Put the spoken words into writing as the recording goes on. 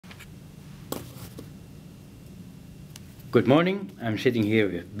Good morning. I'm sitting here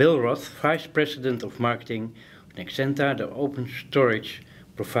with Bill Roth, Vice President of Marketing of Nexenta, the open storage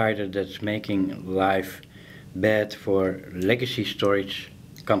provider that's making life bad for legacy storage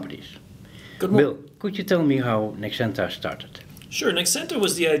companies. Good morning. Bill, could you tell me how Nexenta started? Sure. Nexenta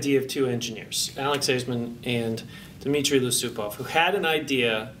was the idea of two engineers, Alex Aizman and Dmitry Lusupov, who had an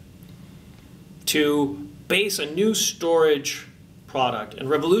idea to base a new storage product and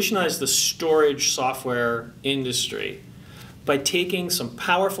revolutionize the storage software industry by taking some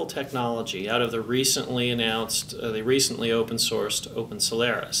powerful technology out of the recently announced, the recently open-sourced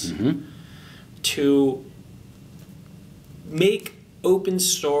OpenSolaris to make open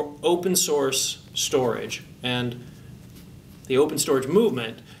source storage and the open storage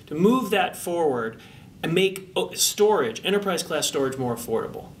movement, to move that forward and make storage, enterprise-class storage, more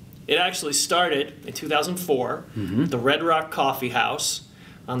affordable. It actually started in 2004, the Red Rock Coffee House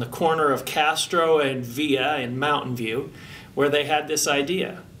on the corner of Castro and Villa in Mountain View, where they had this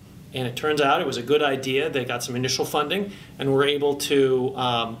idea. And it turns out it was a good idea. They got some initial funding and were able to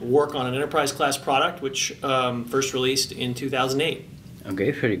work on an enterprise-class product, which first released in 2008.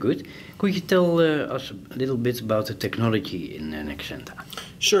 Okay, very good. Could you tell us a little bit about the technology in Nexenta?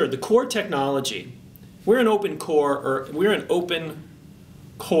 Sure. The core technology, we're an open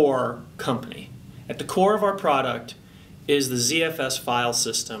core company. At the core of our product is the ZFS file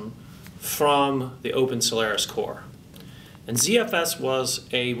system from the OpenSolaris core. And ZFS was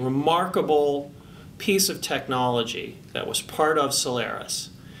a remarkable piece of technology that was part of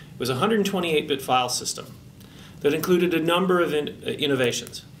Solaris. It was a 128-bit file system that included a number of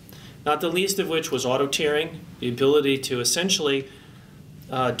innovations, not the least of which was auto-tiering, the ability to essentially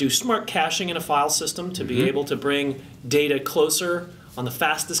do smart caching in a file system to be able to bring data closer on the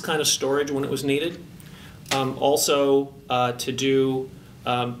fastest kind of storage when it was needed. Also to do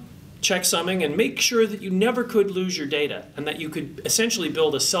checksumming and make sure that you never could lose your data and that you could essentially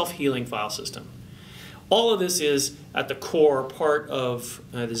build a self-healing file system. All of this is at the core part of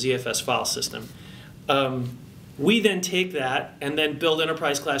the ZFS file system. We then take that and then build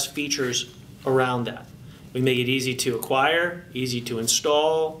enterprise-class features around that. We make it easy to acquire, easy to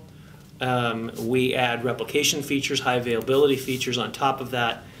install. We add replication features, high availability features on top of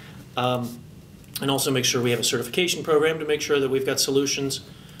that, and also make sure we have a certification program to make sure that we've got solutions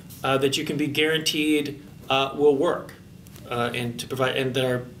that you can be guaranteed will work, and to provide, and that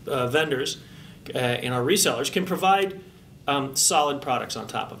our vendors and our resellers can provide solid products on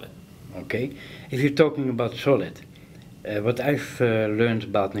top of it. Okay, if you're talking about solid, what I've learned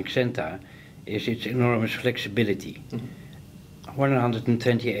about Nexenta is its enormous flexibility.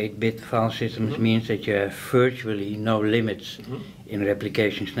 128-bit file systems means that you have virtually no limits in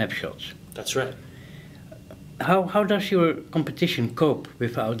replication snapshots. That's right. How does your competition cope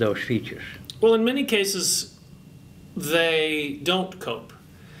without those features? Well, in many cases, they don't cope.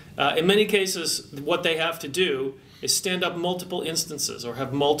 In many cases, what they have to do is stand up multiple instances or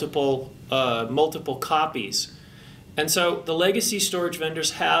have multiple copies. And so the legacy storage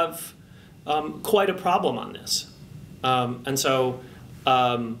vendors have quite a problem on this. And so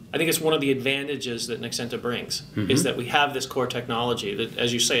I think it's one of the advantages that Nexenta brings, is that we have this core technology that,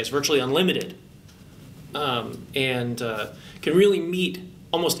 as you say, is virtually unlimited. And can really meet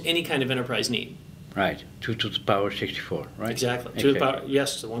almost any kind of enterprise need. Right, 2 to the power 64, right? Exactly. 2 to the power,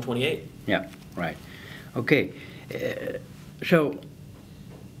 yes, to 128. Yeah, right. Okay, so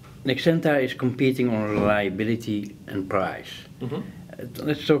Nexenta is competing on reliability and price.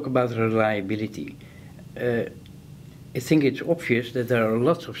 Let's talk about reliability. I think it's obvious that there are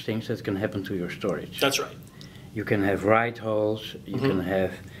lots of things that can happen to your storage. That's right. You can have write holes, you can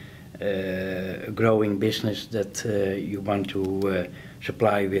have a growing business that you want to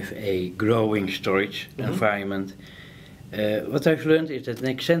supply with a growing storage environment. What I've learned is that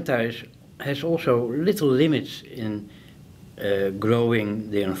Nexenta has also little limits in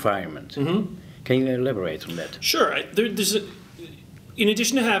growing the environment. Can you elaborate on that? Sure. In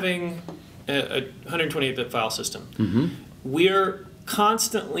addition to having a 128-bit file system, we're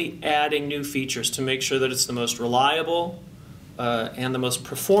constantly adding new features to make sure that it's the most reliable and the most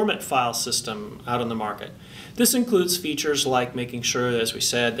performant file system out on the market. This includes features like making sure, as we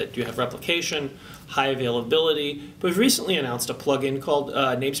said, that you have replication, high availability, but we've recently announced a plugin called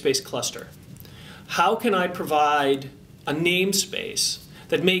Namespace Cluster. How can I provide a namespace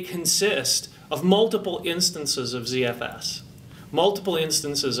that may consist of multiple instances of ZFS, multiple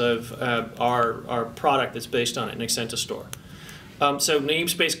instances of our product that's based on it, NexentaStor? So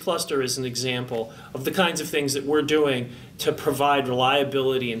Namespace Cluster is an example of the kinds of things that we're doing to provide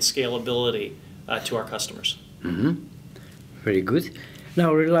reliability and scalability to our customers. Very good.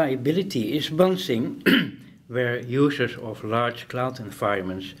 Now, reliability is one thing, where users of large cloud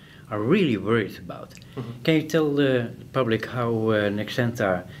environments are really worried about. Can you tell the public how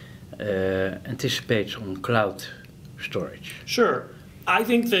Nexenta anticipates on cloud storage? Sure. I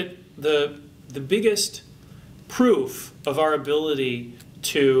think that the biggest proof of our ability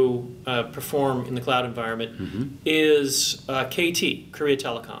to perform in the cloud environment is KT, Korea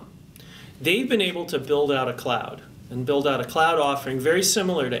Telecom. They've been able to build out a cloud and build out a cloud offering very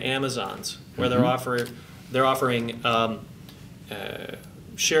similar to Amazon's, where they're offering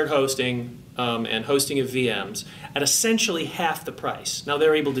shared hosting and hosting of VMs at essentially half the price. Now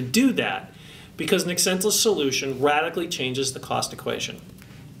they're able to do that because Nexenta's solution radically changes the cost equation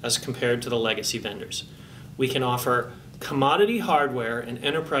as compared to the legacy vendors. We can offer commodity hardware and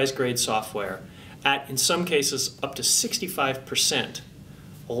enterprise-grade software at, in some cases, up to 65%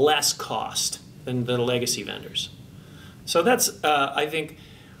 less cost than the legacy vendors. So that's, I think,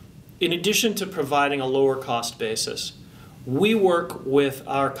 in addition to providing a lower cost basis, we work with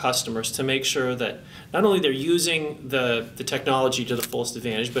our customers to make sure that not only they're using the technology to the fullest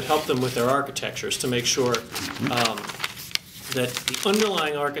advantage, but help them with their architectures to make sure that the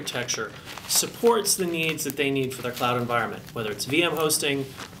underlying architecture supports the needs that they need for their cloud environment, whether it's VM hosting,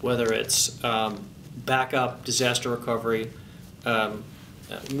 whether it's backup, disaster recovery,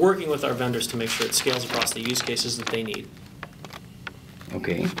 working with our vendors to make sure it scales across the use cases that they need.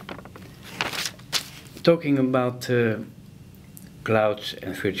 Okay. Talking about clouds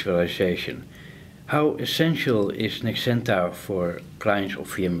and virtualization, how essential is Nexenta for clients of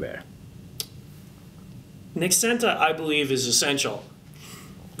VMware? Nexenta, I believe, is essential,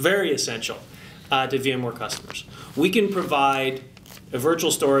 very essential to VMware customers. We can provide a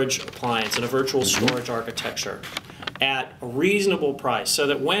virtual storage appliance and a virtual storage architecture at a reasonable price so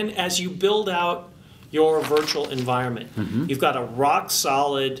that as you build out your virtual environment, you've got a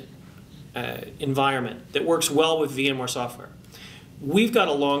rock-solid environment that works well with VMware software. We've got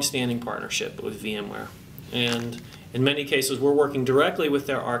a long-standing partnership with VMware, and in many cases we're working directly with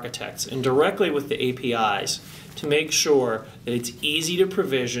their architects and directly with the APIs to make sure that it's easy to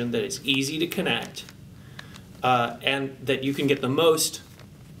provision, that it's easy to connect, and that you can get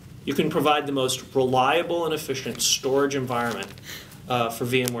you can provide the most reliable and efficient storage environment for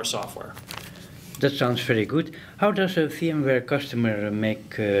VMware software. That sounds very good. How does a VMware customer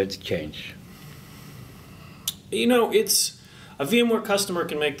make the change? You know, a VMware customer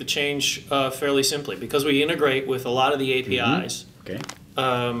can make the change fairly simply because we integrate with a lot of the APIs. Okay.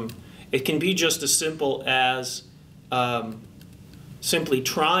 It can be just as simple as simply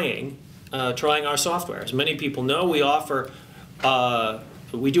trying our software. As many people know, we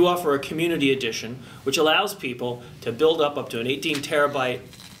do offer a community edition, which allows people to build up to an 18 terabyte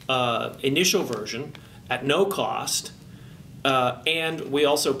initial version at no cost. And we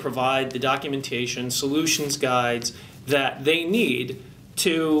also provide the documentation, solutions guides that they need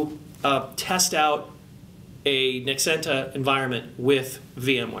to test out a Nexenta environment with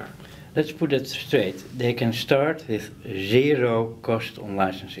VMware. Let's put it straight. They can start with zero cost on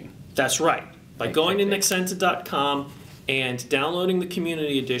licensing. That's right. By going to Nexenta.com and downloading the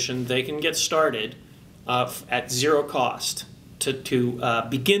community edition, they can get started at zero cost to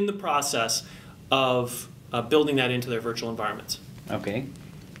begin the process of building that into their virtual environments. Okay,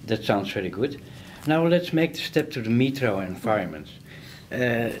 that sounds very good. Now let's make the step to the metro environments.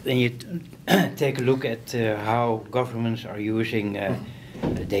 Then you take a look at how governments are using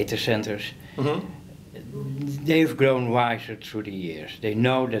data centers. They've grown wiser through the years. They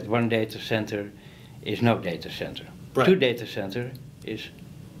know that one data center is no data center. Right. Two data center is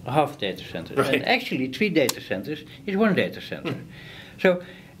a half data center. Right. And actually 3 data centers is one data center. So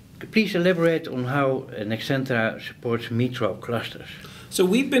please elaborate on how Nexenta supports metro clusters. So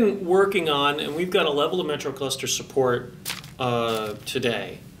we've been working on, and we've got a level of metro cluster support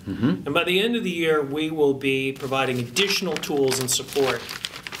today. And by the end of the year, we will be providing additional tools and support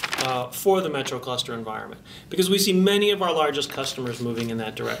for the metro cluster environment, because we see many of our largest customers moving in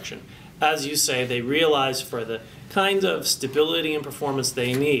that direction. As you say, they realize for the kind of stability and performance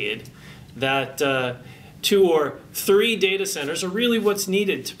they need that 2 or 3 data centers are really what's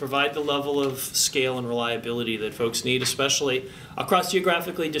needed to provide the level of scale and reliability that folks need, especially across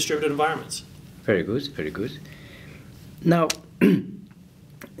geographically distributed environments. Very good, very good. Now,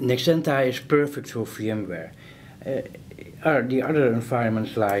 Nexenta is perfect for VMware. Are the other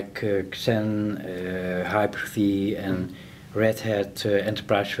environments like Xen, Hyper-V and Red Hat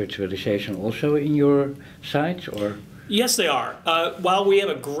Enterprise Virtualization also in your sites, or? Yes, they are. While we have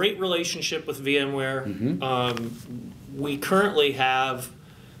a great relationship with VMware, we currently have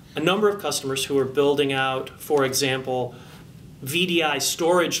a number of customers who are building out, for example, VDI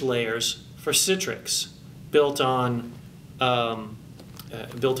storage layers for Citrix built for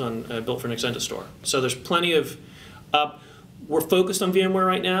NexentaStor. So there's plenty of. We're focused on VMware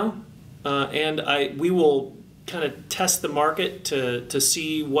right now, and we will kind of test the market to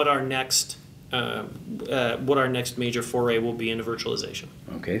see what our next major foray will be into virtualization.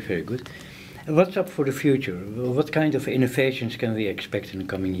 Okay, very good. And what's up for the future? What kind of innovations can we expect in the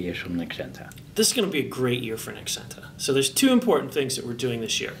coming years from Nexenta? This is going to be a great year for Nexenta. So there's two important things that we're doing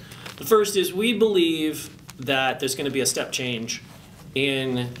this year. The first is we believe that there's going to be a step change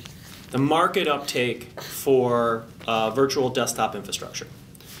in the market uptake for virtual desktop infrastructure.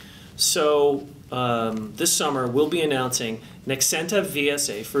 So this summer we'll be announcing Nexenta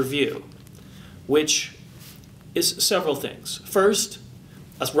VSA for View, which is several things. First,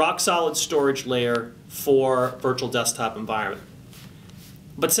 a rock-solid storage layer for virtual desktop environment.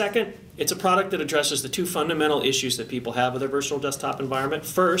 But second, it's a product that addresses the two fundamental issues that people have with their virtual desktop environment.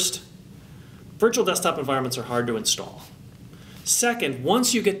 First, virtual desktop environments are hard to install. Second,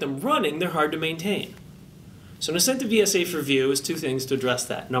 once you get them running, they're hard to maintain. So Nexenta VSA for View is two things to address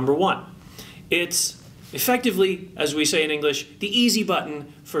that. Number one, it's effectively, as we say in English, the easy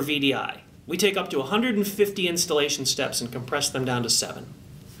button for VDI. We take up to 150 installation steps and compress them down to 7.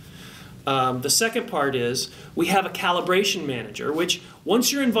 The second part is we have a calibration manager, which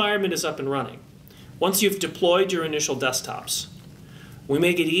once your environment is up and running, once you've deployed your initial desktops, we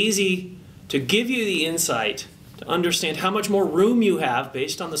make it easy to give you the insight to understand how much more room you have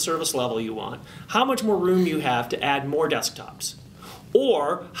based on the service level you want, how much more room you have to add more desktops,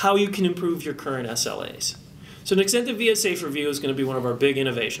 or how you can improve your current SLAs. So Nexenta VSA for View is going to be one of our big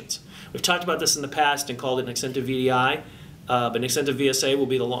innovations. We've talked about this in the past and called it Nexenta VDI, but Nexenta VSA will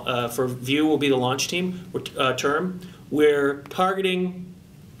be for View will be the launch term. We're targeting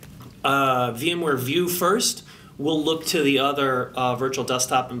VMware View first. We'll look to the other virtual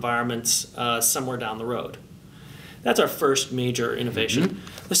desktop environments somewhere down the road. That's our first major innovation.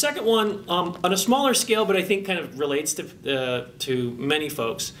 Mm-hmm. The second one, on a smaller scale, but I think kind of relates to many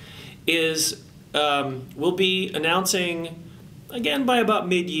folks, is we'll be announcing, again by about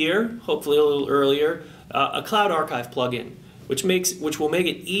mid-year, hopefully a little earlier, a Cloud Archive plugin, which will make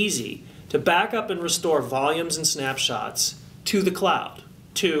it easy to back up and restore volumes and snapshots to the cloud,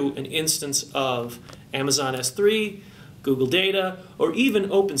 to an instance of Amazon S3, Google Data, or even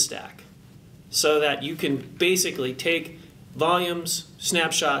OpenStack, so that you can basically take volumes,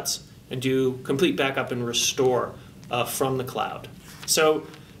 snapshots, and do complete backup and restore from the cloud. So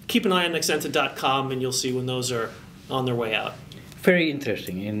keep an eye on Nexenta.com and you'll see when those are on their way out. Very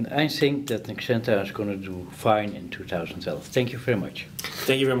interesting, and I think that Nexenta is going to do fine in 2012. Thank you very much.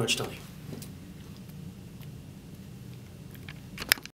 Thank you very much, Tony.